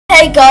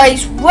Hey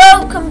guys,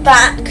 welcome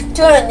back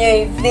to a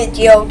new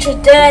video.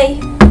 Today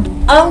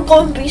I'm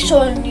going to be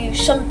showing you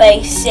some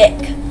basic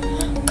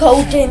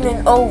coding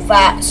and all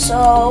that.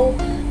 So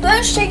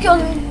first we're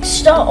going to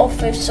start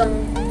off with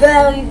some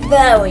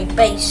very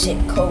basic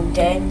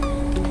coding.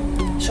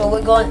 So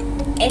we're going to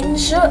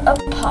insert a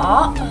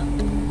part.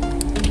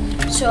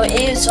 So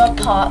here's our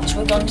part.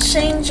 We're going to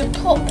change the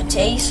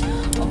properties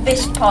of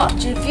this part.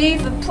 To view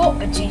the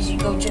properties, you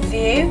go to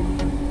view,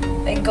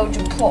 then go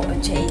to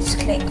properties,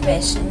 click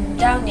this, and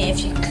down here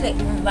if you click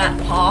on that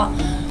part,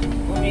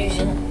 we're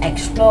using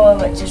Explorer,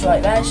 which is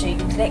right there, so you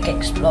click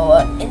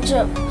Explorer,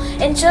 insert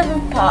the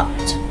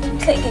part,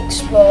 click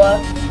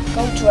Explorer,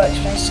 go to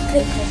Workspace,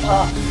 click the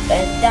part,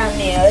 then down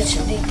here it's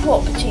the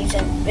properties,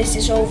 and this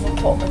is all the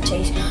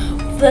properties.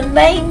 The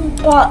main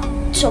part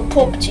of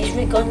properties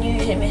we're going to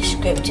use in this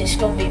script is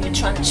going to be the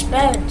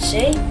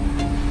transparency,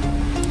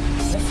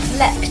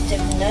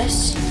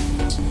 reflectiveness,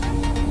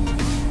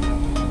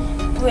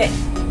 brick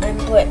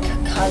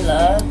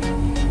color.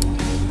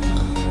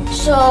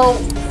 So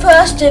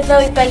first, the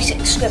very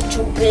basic script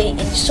will be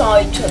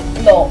inside a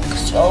block.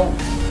 So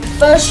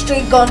first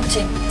we're going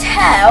to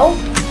tell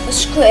the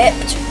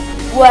script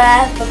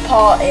where the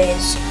part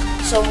is.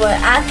 So we're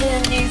adding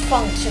a new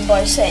function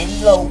by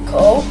saying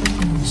local.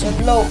 So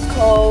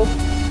local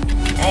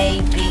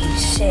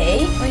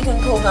ABC. We can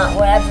call that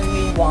wherever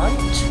we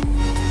want,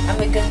 and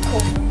we can call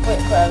the brick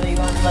wherever we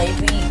want. Like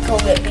we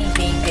call it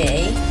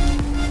BBB.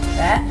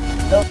 There.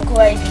 Local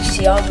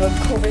ABC, I'm going to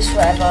call this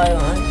whatever I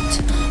want.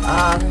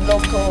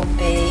 Local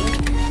B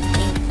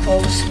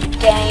equals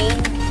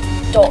game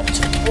dot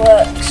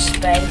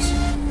workspace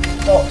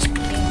dot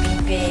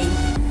BBB.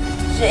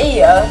 So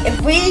here, if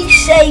we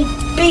say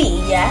B,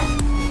 yeah,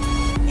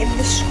 in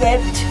the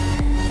script,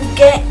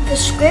 the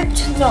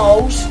script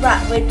knows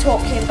that we're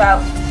talking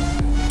about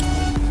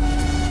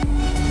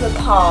the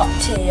part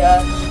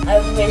here,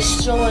 and we're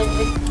storing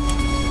the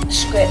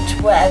script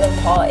where the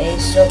part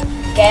is. So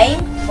game,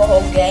 the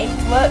whole game,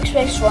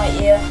 workspace right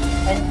here,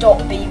 and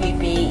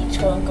 .bbb, it's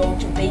going to go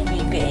to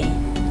BBB.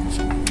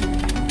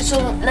 So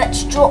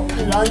let's drop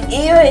a line.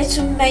 Here is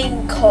the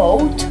main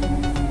code.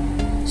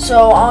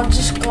 So I'm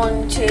just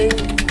going to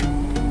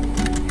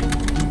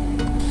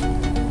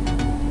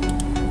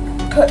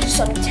put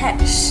some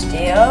text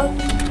here.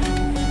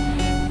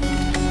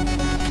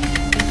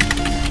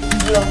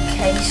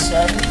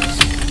 Locations,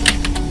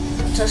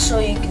 just so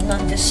you can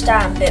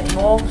understand a bit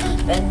more.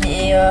 Then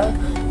here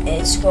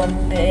it's going to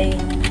be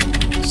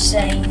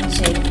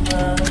changing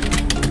the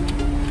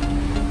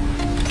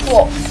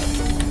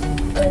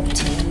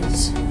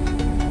properties.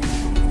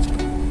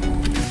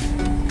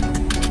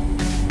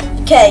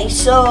 Okay,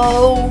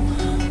 so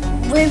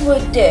we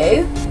would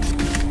do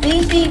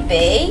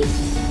BBB,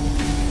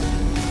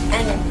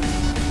 and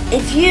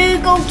if you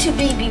go to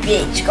BBB,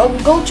 it's going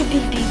to go to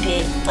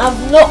BBB.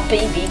 Not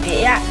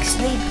BBB,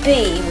 actually B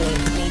we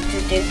need to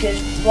do, because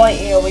right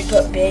here we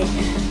put B.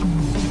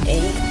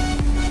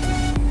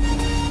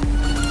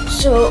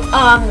 So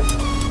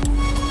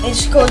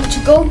it's going to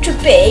go to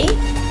B.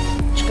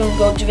 It's going to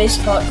go to this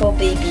part called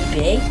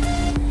BBB.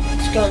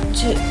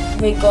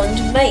 We're going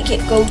to make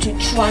it go to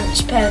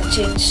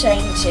transparency and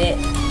change it.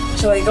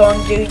 So we're going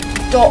to do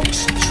dot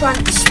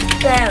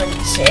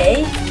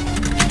transparency.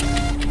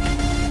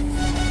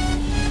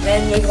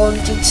 Then we're going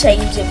to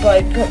change it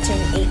by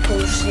putting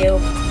equals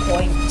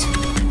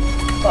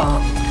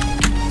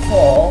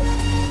 0.4.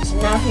 So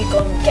now if we go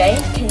in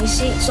game, can you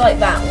see it's like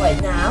that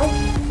right now?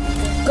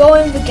 Go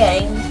in the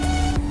game.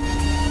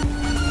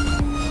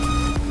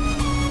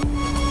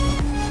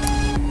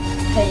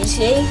 Can you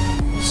see?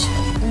 It's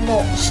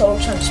not so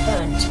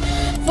transparent.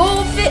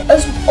 For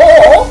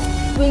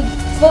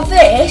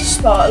this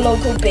part,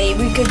 local B,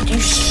 we could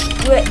do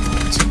script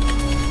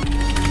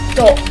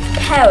dot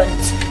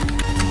parent,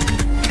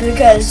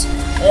 because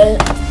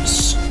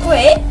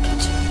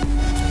script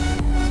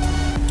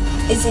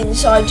is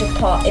inside the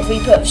part. If we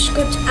put a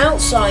script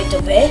outside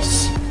of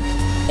this,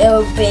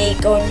 it'll be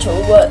going to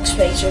a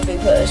workspace. If we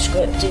put a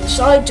script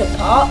inside the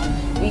part,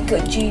 we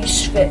could use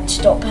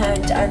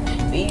script.parent, and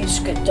if we use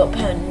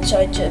script.parent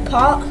inside the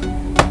part,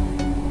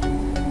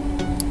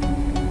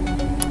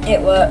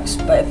 it works.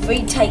 But if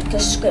we take a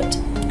script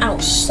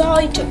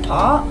outside the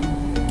part,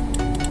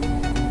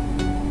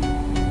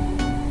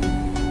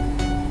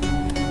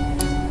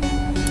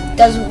 it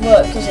doesn't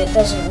work because it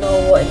doesn't know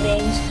what it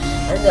means,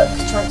 and look,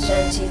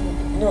 transparency is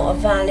not a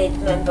valid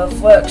member of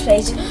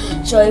workspace.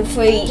 So if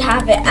we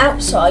have it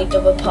outside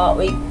of a part,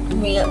 we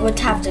would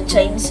have to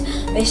change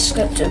this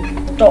script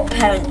dot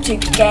parent to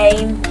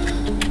game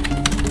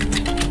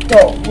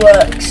dot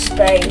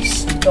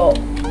workspace dot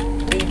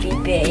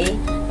BBB.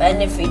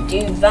 And if we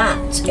do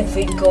that, if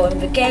we go in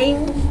the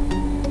game,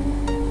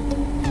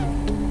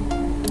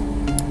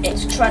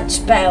 it's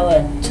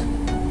transparent.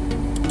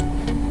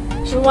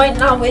 So right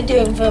now we're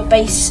doing the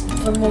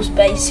most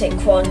basic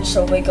one,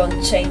 so we're going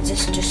to change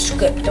this to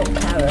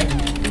script.parent.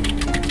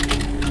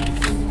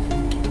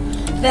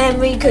 Then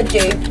we could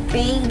do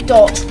B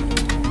dot,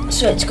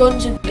 so it's going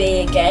to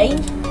be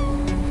again,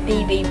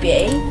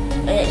 BBB,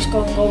 and it's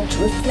going to go to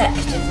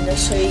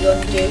reflectiveness, so you're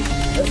going to do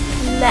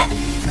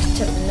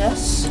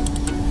reflectiveness.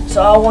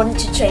 So I want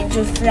to change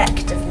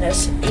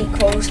reflectiveness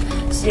equals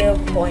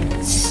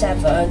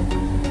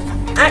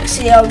 0.7.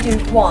 Actually I'll do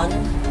 1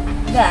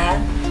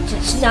 there, so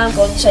it's now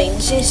going to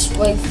change this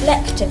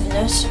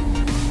reflectiveness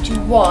to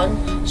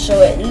 1,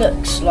 so it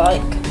looks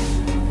like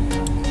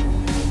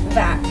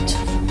that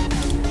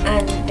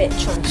and a bit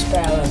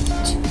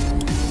transparent.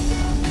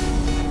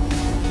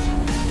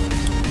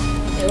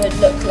 It would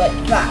look like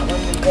that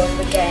when we go in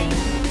the game.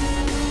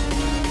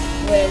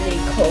 Really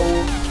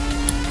cool.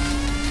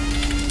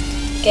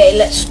 Okay,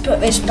 let's put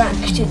this back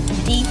to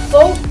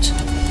default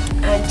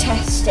and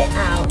test it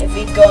out. If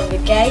we go in the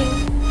game,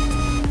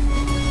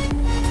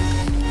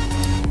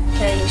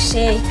 can you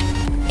see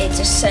it's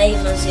the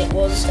same as it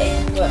was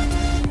in the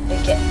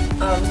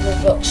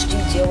ROBLOX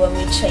Studio when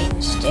we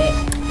changed it.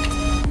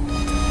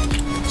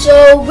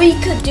 So we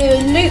could do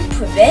a loop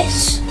with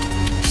this.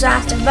 So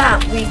after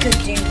that we could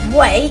do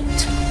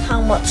wait,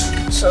 how much,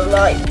 so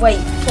like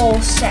wait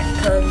 4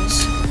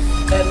 seconds,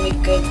 then we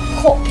could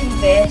copy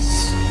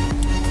this,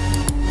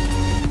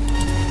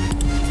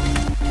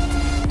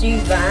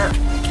 do that,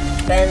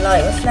 then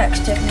like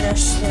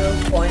reflectiveness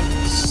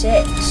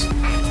 0.6,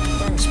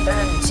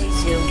 transparency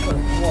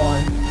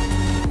 0.1,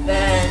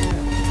 then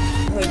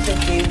we could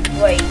do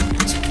wait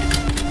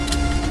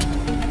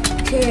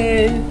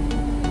 2,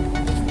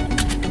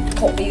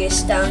 copy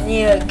this down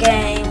here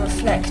again,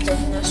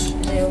 reflectiveness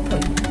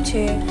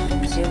 0.2,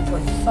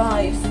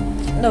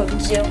 0.5, no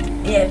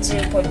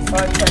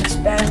 0.5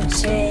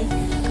 transparency,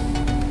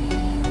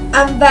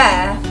 and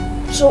there.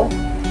 So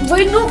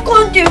we're not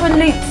going to do a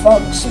loop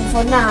function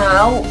for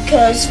now,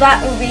 because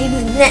that will be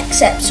the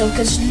next episode,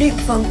 because loop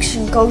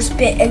function goes a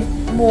bit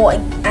more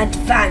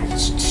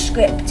advanced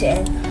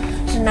scripting.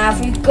 So now if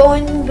we go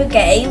in the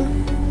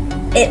game,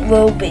 it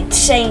will be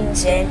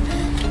changing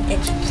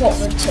its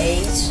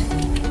properties.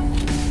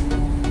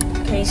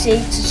 Can you see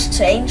it's just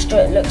changed,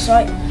 or it looks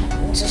like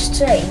it's just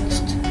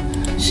changed.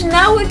 So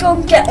now we're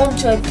going to get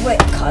onto a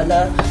brick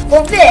colour.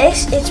 For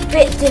this, it's a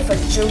bit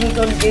different, so we're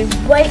going to do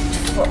wait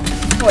for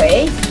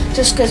 3,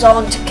 just because I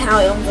want to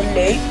carry on the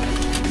loop,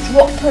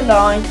 drop a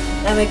line,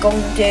 then we're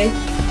going to do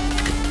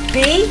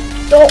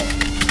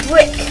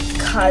b.brick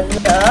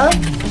colour,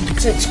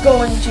 so it's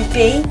going to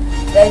be,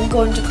 then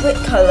going to brick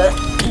colour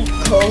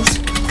equals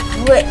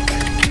brick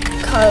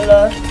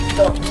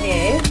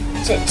colour.new,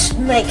 so it's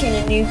making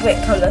a new brick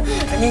colour,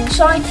 and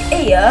inside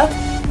here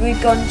we're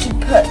going to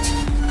put,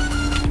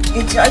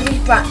 inside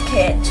these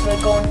brackets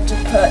we're going to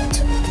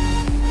put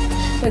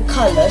the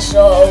colour,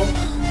 so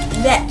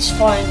let's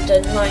find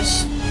a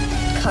nice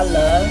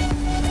colour,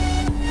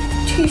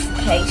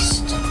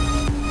 toothpaste,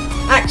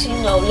 actually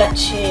no,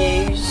 let's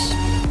use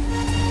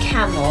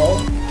camel,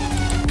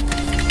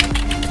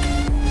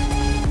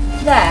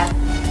 there,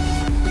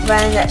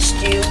 then let's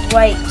do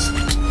wait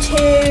 2,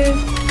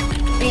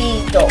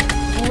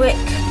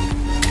 b.brick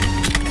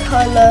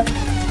colour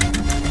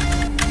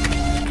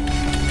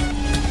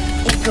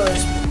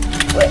equals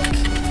brick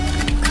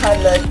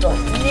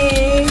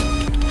colour.new,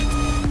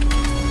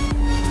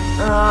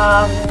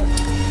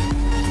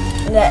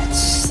 let's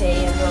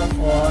see another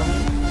one,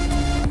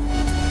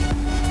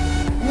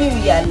 new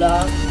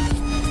yellow,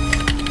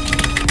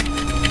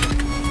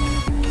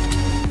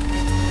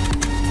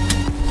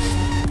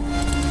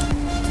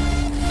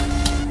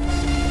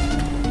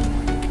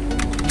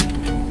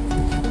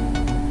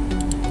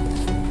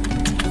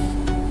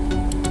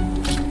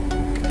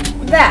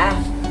 there.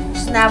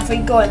 So now if we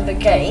go in the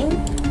game,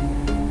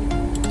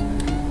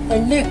 the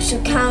loops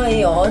will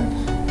carry on,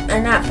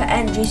 and at the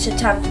end you should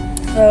have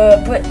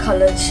the brick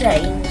colour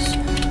change.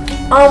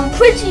 I'm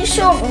pretty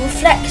sure the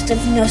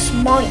reflectiveness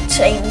might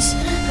change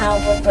how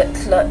the brick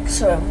looks,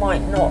 or it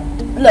might not.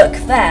 Look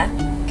there,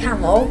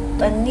 camel,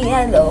 then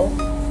yellow.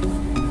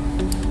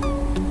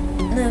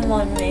 Never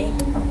mind me.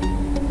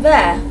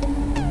 There.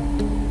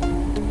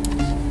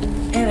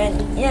 And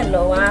then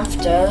yellow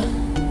after.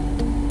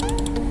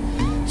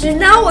 So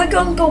now we're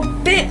going to go a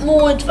bit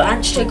more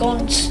advanced. We're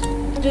going to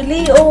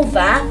delete all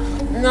that.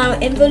 Now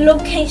in the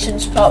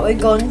locations part we're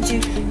going to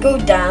go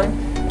down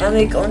and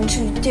we're going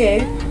to do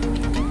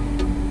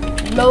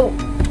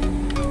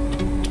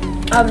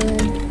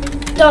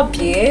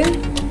W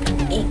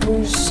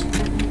equals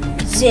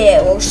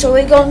 0. So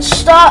we're going to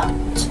start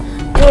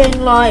doing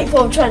like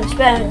for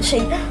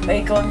transparency,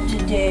 we're going to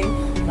do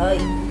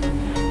like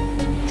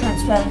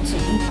transparency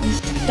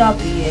equals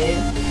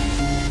W.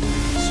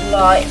 So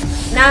like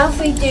now if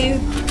we do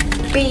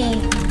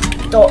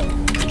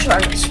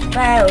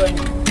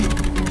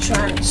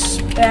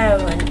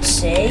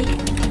b.transparency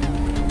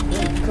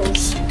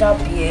equals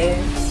W,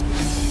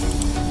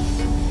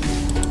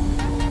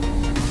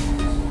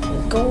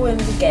 we'll go in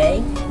the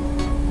game.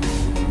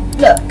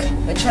 Look,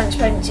 the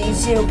transparency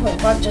is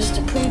 0.5 just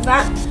to prove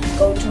that.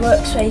 Go to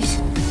workspace,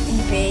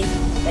 EB,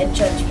 then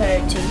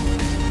transparency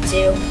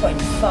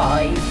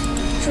 0.5.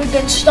 So we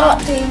can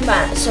start doing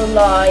that. So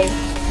like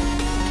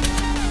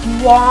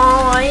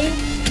Y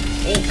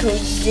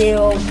equals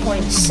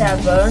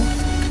 0.7,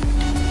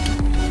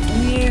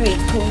 W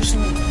equals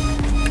 1,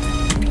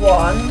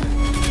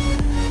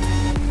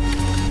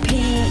 P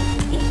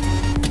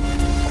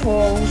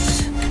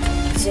equals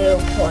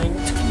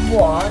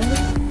 0.1,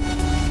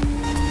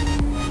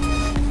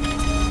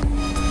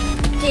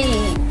 D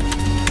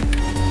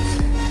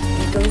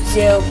equals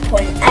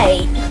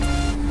 0.8.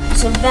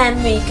 So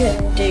then we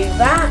can do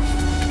that.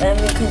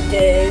 Then we can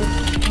do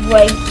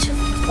weight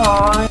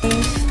 5,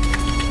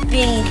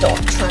 B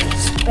dot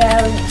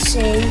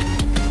transparency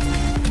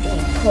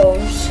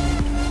equals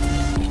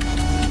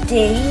D,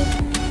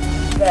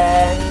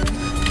 then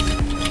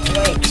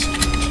weight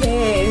 2,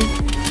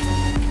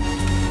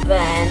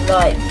 then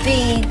like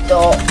B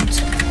dot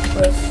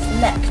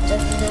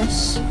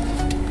reflectiveness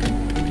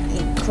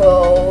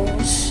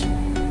equals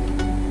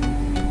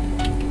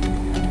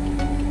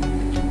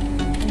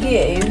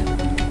U.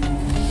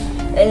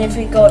 And if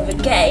we go to the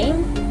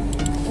game,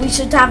 we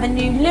should have a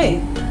new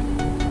loop.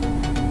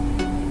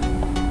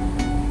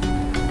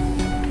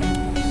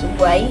 So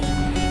wait.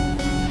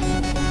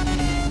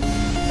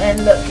 And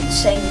look, it's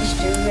saying it's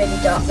doing really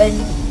dark. Then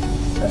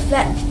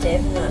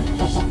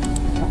effectiveness.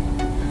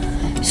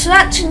 So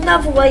that's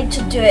another way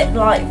to do it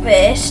like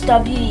this.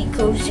 W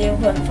equals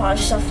 0.5,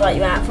 stuff like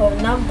that for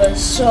numbers.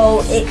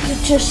 So it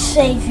could just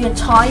save your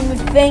time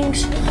with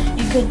things.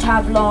 You could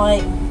have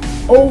like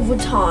all the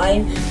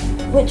time.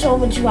 Which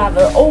one would you have?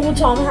 All the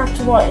time have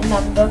to write a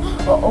number,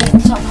 or all the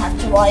time have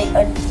to write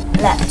a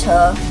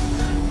letter?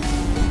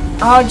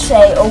 I'd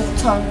say all the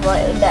time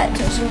write a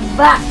letter. So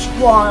that's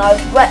why I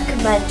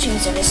recommend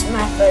choosing this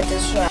method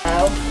as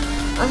well.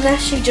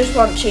 Unless you just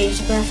want to use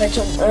the method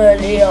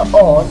earlier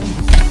on.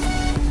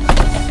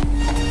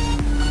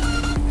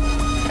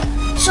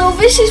 So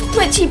this is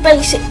pretty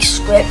basic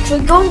script.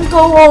 We're going to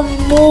go on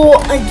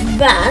more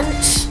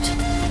advanced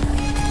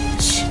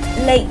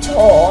later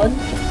on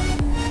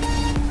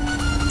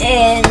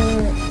in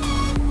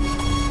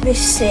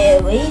this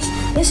series.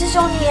 This is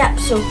only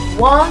episode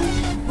 1.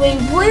 We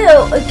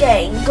will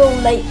again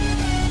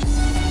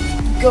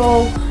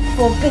go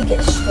for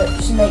bigger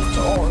scripts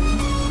later on.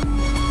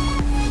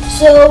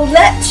 So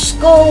let's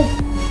go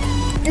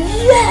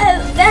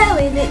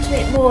very little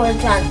bit more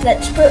advanced.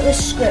 Let's put the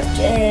script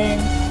in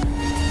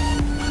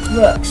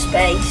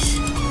workspace.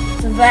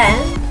 So then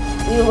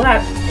we will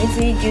have, if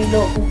we do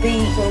local B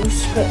equals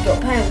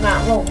script.parent,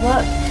 that won't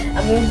work.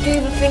 And we'll do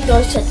the thing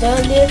I said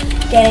earlier,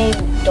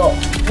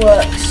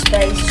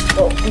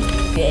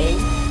 game.workspace.bb.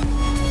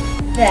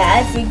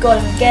 There, if we go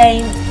in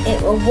game,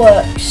 it will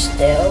work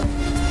still.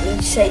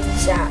 We'll save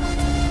that.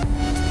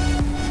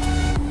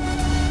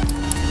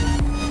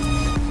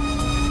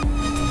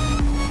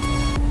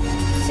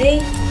 See?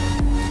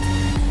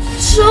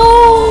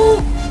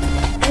 So,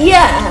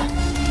 yeah.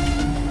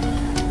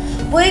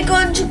 We're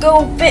going to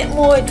go a bit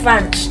more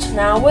advanced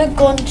now. We're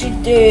going to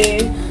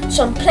do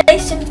some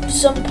placing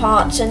some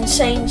parts and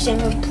changing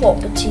the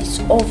properties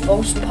of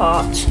those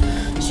parts.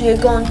 So you're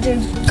going to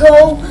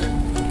go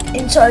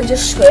inside the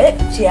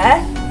script,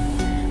 yeah?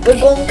 We're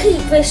going to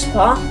keep this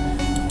part,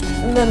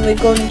 and then we're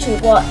going to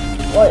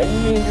write a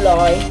new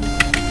line.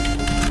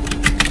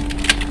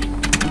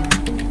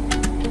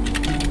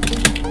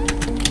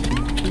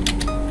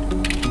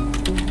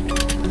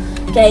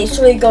 Okay,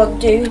 so we're going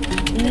to do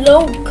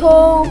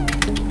local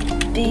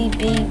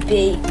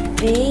BBBB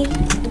B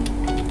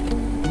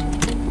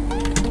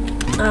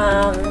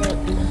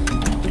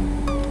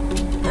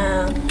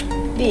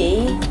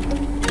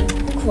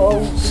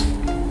equals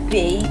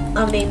BB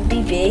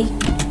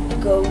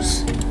equals,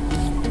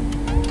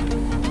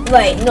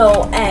 wait, no,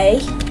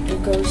 A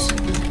equals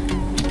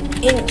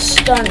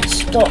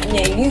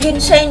instance.new. You can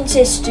change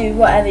this to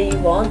whatever you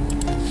want.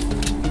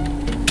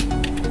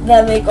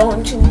 Then we're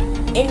going to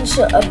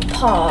insert a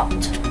part.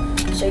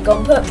 So we're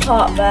going to put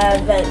part there,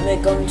 then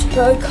we're going to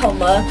put a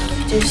comma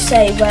to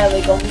say where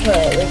we're going to put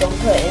it. We're going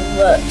to put it in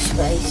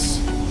workspace.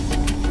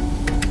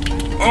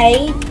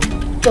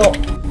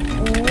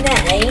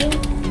 A.name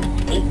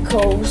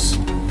equals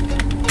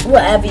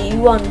whatever you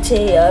want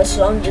here,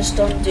 so I'm just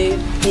going to do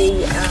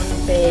B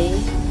and B.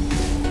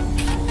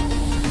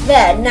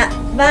 Then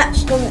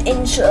that's going to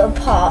insert a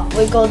part.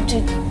 We're going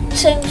to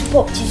change the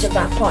properties of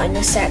that part in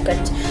a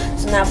second.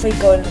 So now if we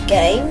go in the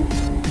game,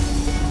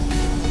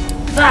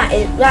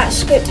 that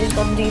script is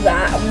going to do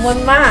that, and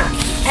when that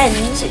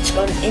ends, it's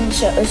going to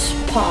insert a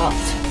part.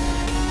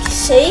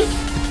 See?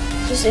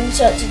 Just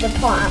inserted the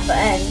part at the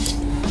end.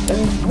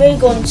 And we're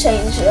going to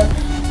change the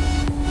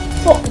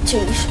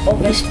properties of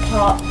this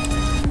part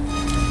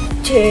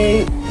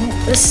to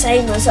the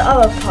same as the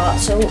other part.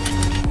 So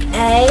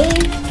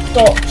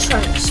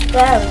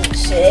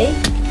A.transparency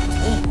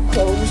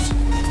equals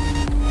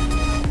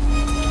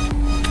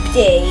D.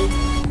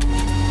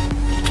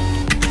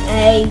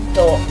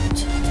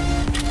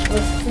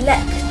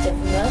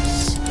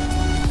 A.reflectiveness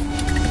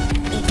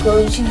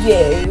equals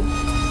U.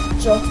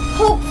 So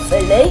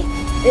hopefully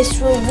this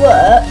will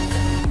work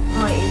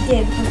like it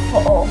did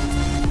before.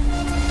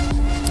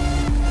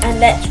 And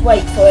let's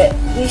wait for it.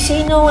 We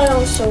see no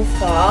errors so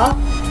far.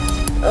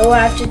 We'll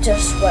have to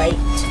just wait.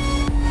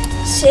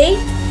 See?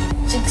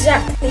 It's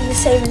exactly the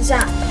same as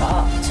that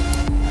part.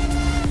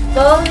 The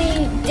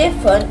only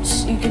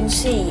difference you can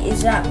see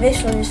is that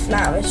this one is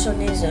flat, this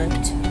one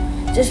isn't.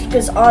 Just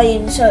because I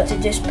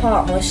inserted this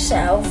part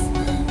myself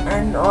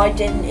and I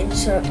didn't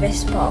insert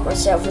this part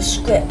myself, the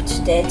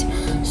script did.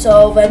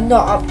 So they're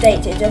not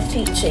updated the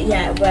feature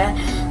yet where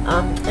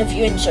if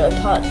you insert a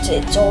part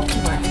it's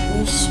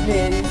automatically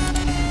smooth.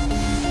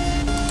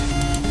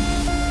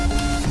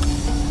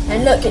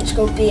 And look, it's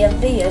got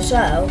B&B as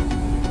well.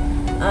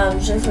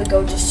 So if we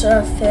go to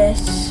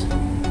surface,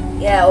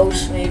 yeah, all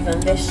smooth,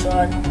 and this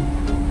one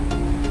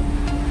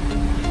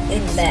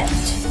inlet.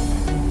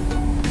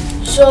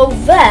 So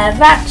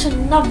that's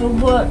another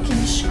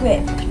working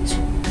script.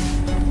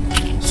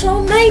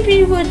 So maybe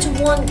you would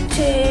want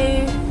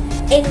to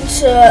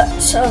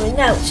insert something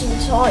else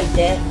inside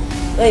it.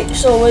 Wait,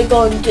 so we're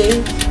going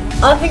to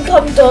I think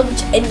I'm going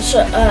to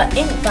insert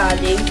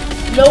IntValue.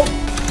 Nope.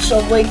 So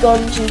we're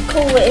going to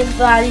call it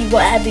IntValue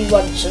whatever you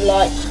want to,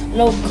 like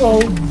local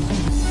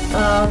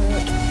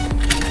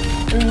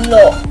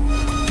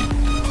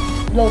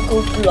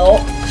local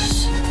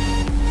blocks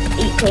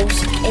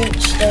equals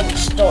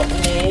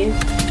instance.new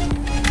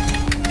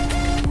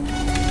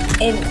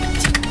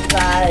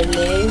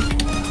IntValue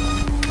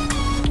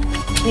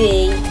B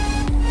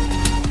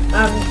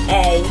and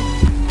A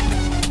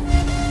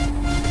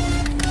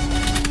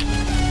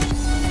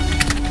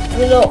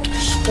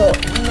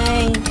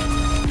blocks.name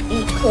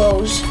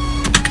equals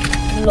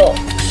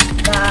blocks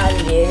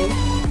value.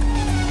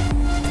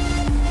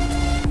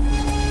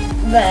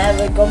 There,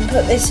 we're going to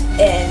put this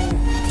in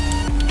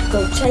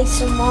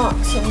quotation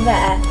marks in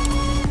there.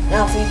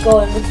 Now if we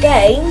go in the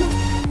game,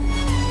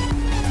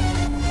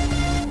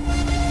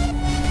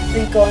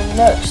 we go in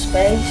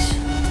workspace,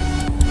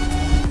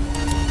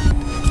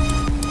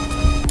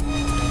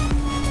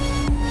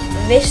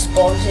 and this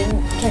spawns in,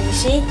 can you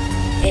see?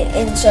 It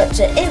inserts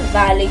an int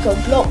value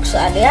called blocks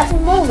value. At the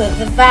moment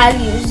the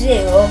value is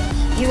 0.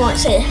 You might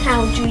say,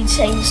 how do you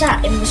change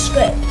that in the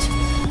script?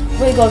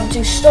 We're going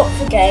to stop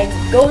the game,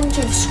 go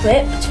into the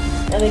script,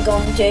 and we're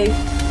going to do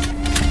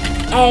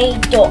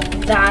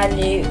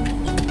a.value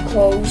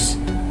equals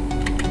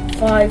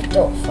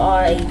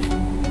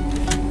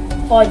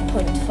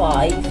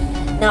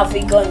 5.5. Now if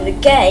we go in the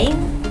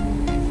game,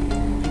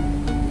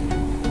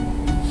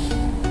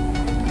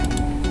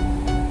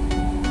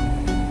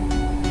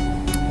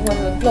 when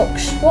the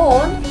blocks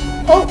spawn,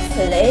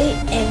 hopefully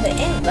in the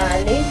int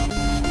value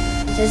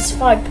it says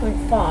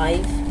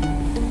 5.5.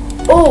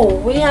 Oh,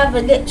 we have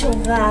a little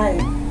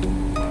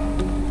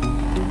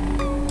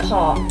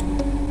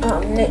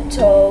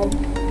little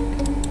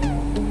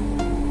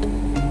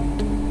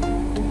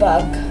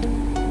bug.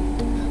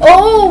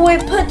 Oh,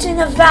 we're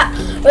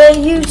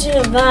using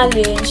a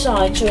value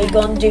inside, so we're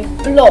going to do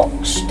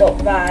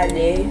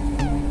blocks.value.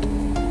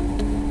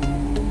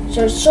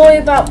 So sorry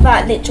about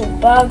that little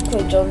bug,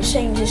 we're going to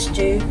change this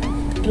to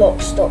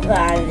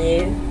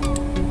blocks.value.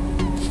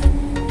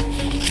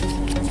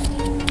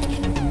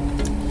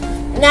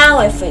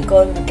 Now if we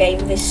go in the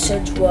game, this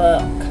should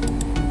work.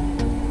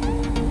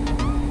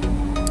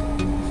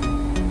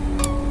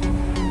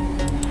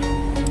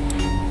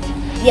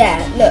 Yeah,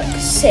 look,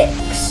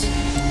 6.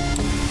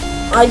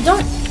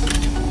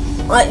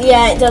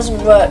 Yeah, it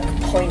doesn't work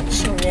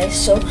points on this,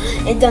 so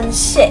it done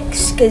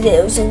 6 because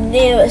it was the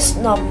nearest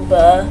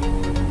number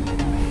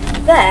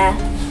there.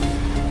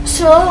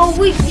 So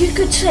you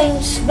could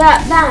change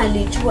that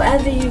value to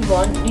whatever you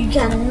want. You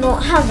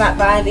cannot have that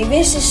value.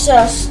 This is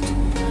just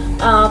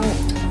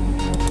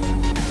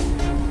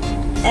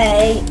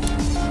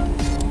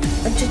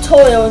a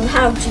tutorial on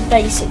how to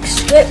basic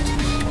script.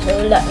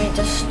 So let me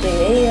just do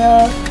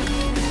here,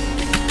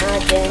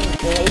 add in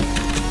the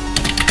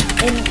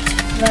int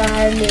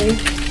value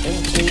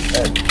into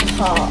the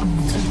part,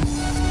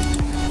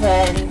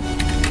 then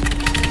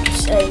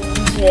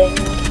changing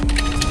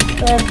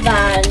the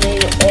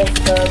value of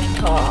the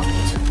part.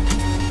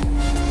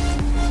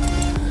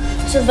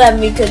 So then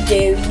we could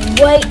do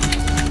wait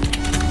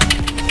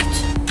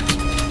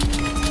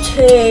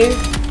to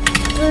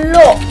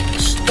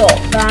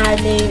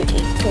blocks.value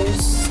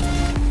equals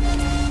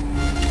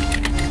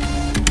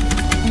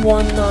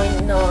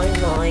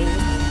 1999.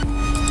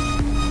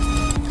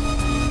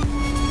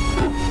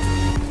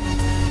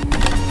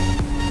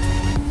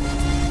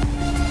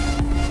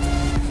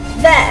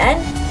 Then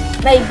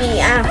maybe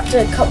after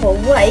a couple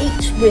of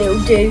waits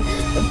we'll do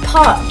the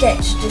part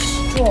gets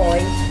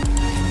destroyed.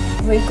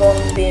 We go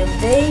on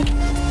B&B,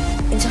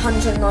 it's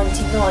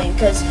 199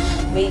 because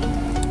we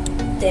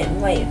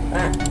didn't wait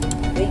that.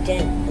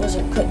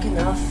 Wasn't quick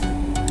enough.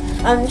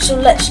 So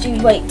let's do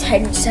wait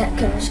 10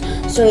 seconds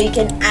so you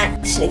can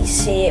actually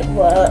see it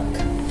work.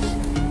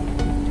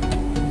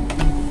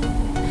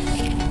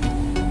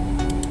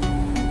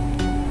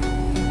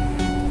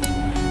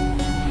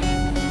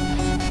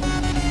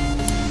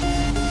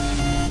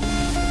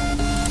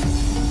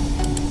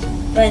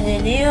 Then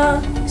in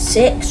here,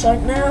 6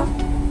 right now.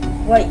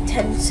 Wait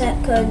 10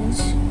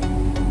 seconds.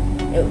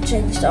 It will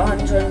change to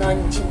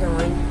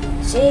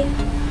 199. See?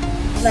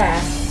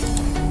 There.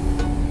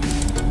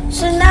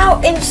 So now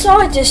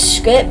inside this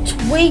script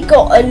we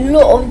got a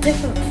lot of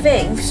different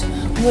things.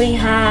 we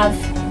have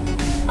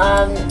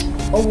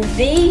all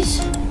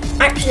these.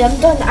 Actually, I'm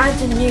going to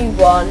add a new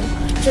one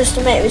just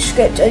to make the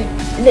script a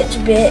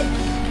little bit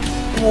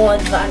more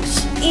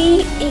advanced.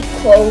 E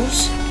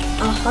equals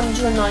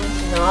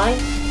 199.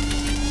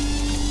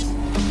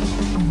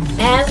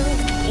 M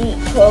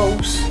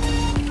equals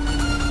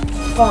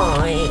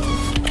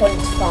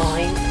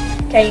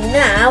 5.5. Okay,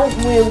 now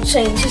we'll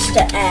change this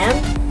to M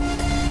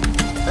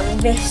and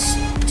this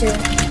to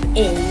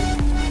E.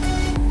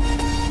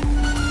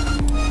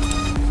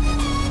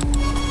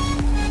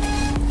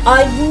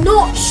 I'm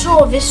not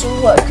sure this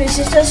will work because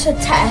it's just a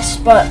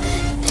test, but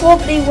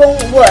probably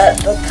won't work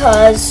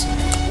because,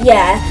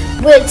 yeah,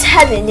 we're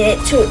telling it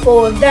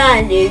for a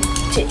value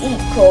to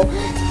equal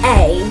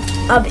E.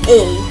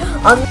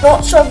 I'm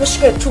not sure the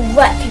script will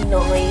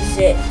recognise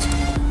it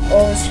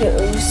or the script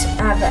will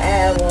have an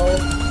error.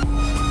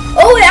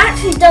 Oh, it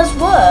actually does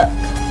work.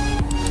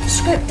 The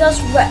script does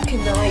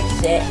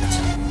recognise it.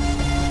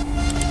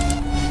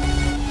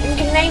 You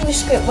can name the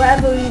script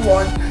whatever you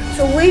want.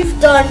 So we've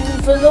done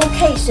the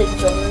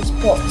locations on these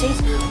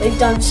properties, we've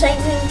done same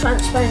thing,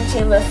 transparency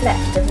and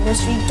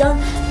reflectiveness, we've done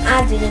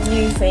adding a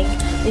new thing,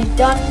 we've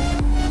done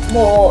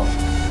more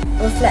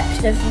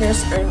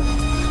reflectiveness and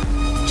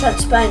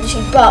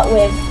transparency but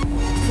with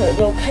the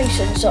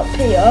locations up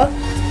here,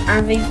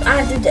 and we've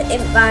added the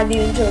int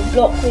value into a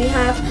block we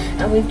have,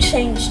 and we've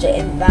changed the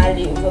int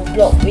value of a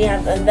block we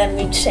have, and then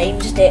we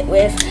changed it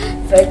with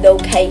the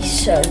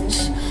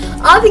locations.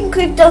 I think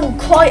we've done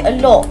quite a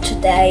lot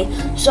today,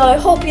 so I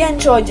hope you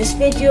enjoyed this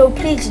video.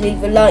 Please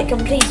leave a like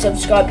and please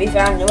subscribe if you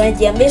haven't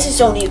already, and this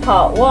is only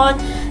part 1.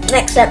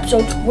 Next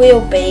episode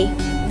will be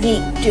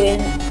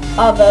doing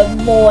other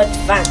more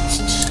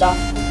advanced stuff.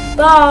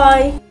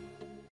 Bye!